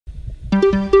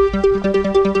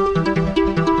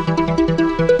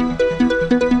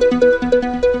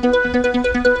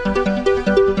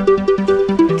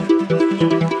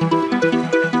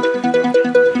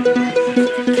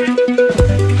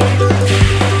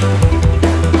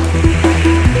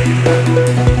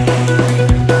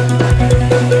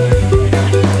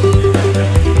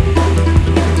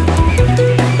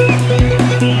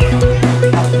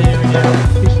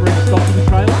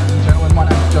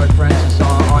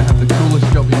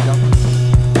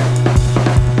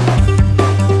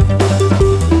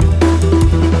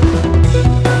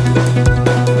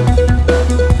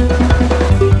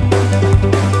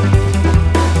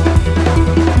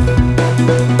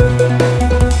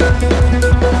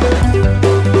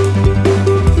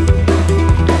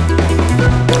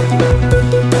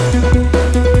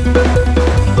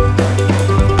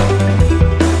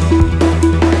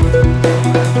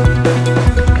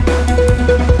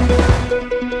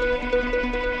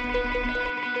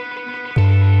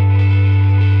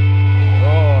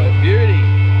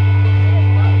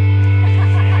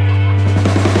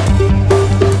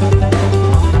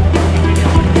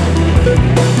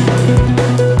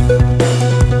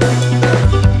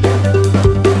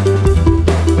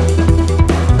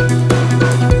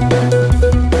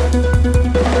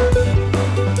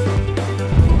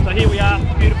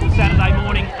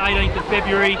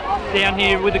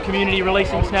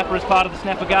as part of the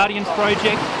Snapper Guardians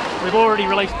project. We've already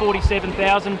released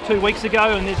 47,000 2 weeks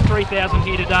ago, and there's 3,000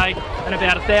 here today, and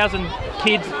about 1,000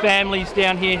 kids, families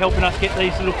down here helping us get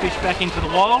these little fish back into the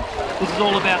wild. This is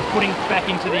all about putting back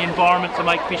into the environment to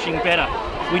make fishing better.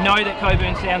 We know that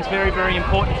Cockburn Sound's very, very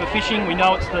important for fishing. We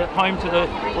know it's the home to the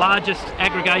largest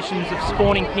aggregations of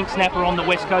spawning pink snapper on the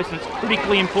west coast, and it's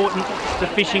critically important to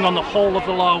fishing on the whole of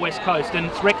the lower west coast. And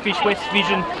it's Recfishwest's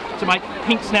vision to make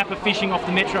pink snapper fishing off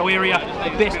the metro area the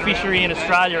best fishery in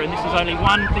Australia. And this is only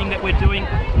one thing that we're doing,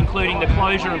 including the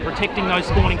closure and protecting those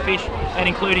spawning fish, and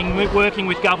including working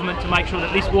with government to make sure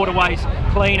that this waterway is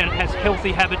clean and it has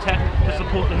healthy habitat to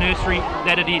support the nursery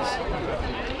that it is.